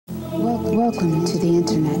Welcome to the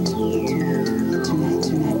internet.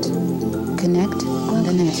 Connect on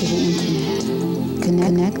the net to the internet.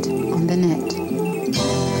 Connect on the net.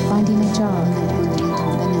 Finding a job on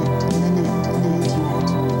the net.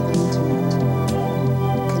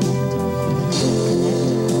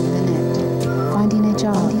 Finding a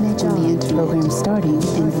job on the internet. Program starting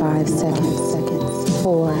in 5 seconds.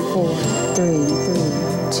 4, 3,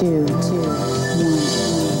 2,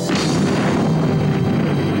 1.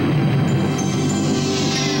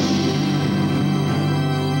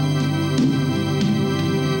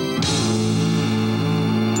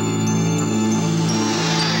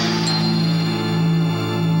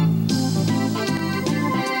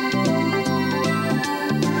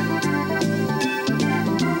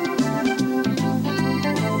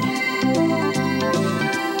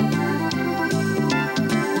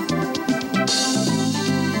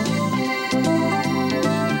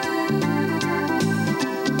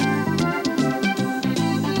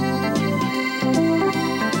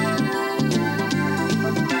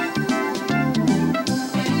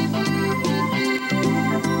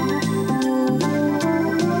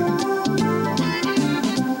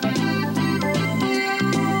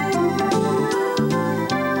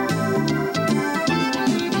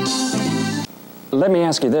 Let me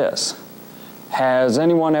ask you this. Has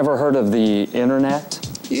anyone ever heard of the internet?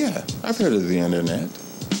 Yeah, I've heard of the internet.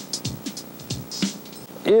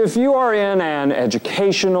 If you are in an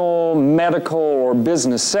educational, medical, or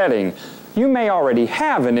business setting, you may already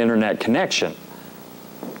have an internet connection.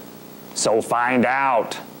 So find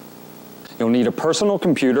out. You'll need a personal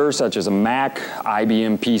computer such as a Mac,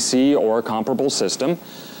 IBM PC, or a comparable system,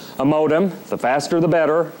 a modem, the faster the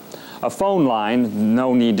better, a phone line,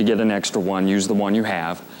 no need to get an extra one, use the one you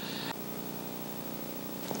have.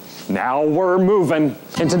 Now we're moving.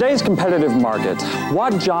 In today's competitive market,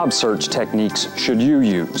 what job search techniques should you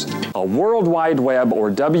use? A World Wide Web or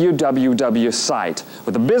WWW site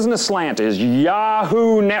with a business slant is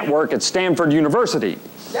Yahoo Network at Stanford University.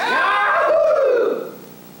 Yahoo!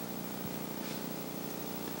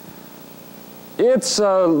 It's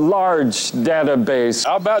a large database.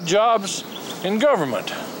 How about jobs in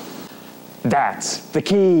government? That's the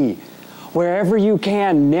key. Wherever you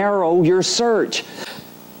can, narrow your search.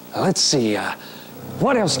 Let's see,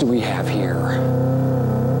 what else do we have here?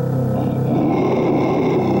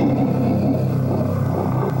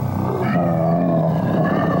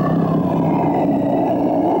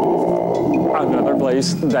 Another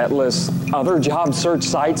place that lists other job search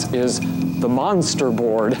sites is the Monster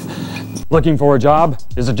Board. Looking for a job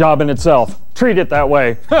is a job in itself. Treat it that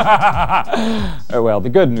way. Well, the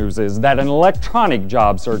good news is that an electronic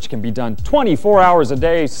job search can be done 24 hours a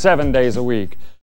day, 7 days a week.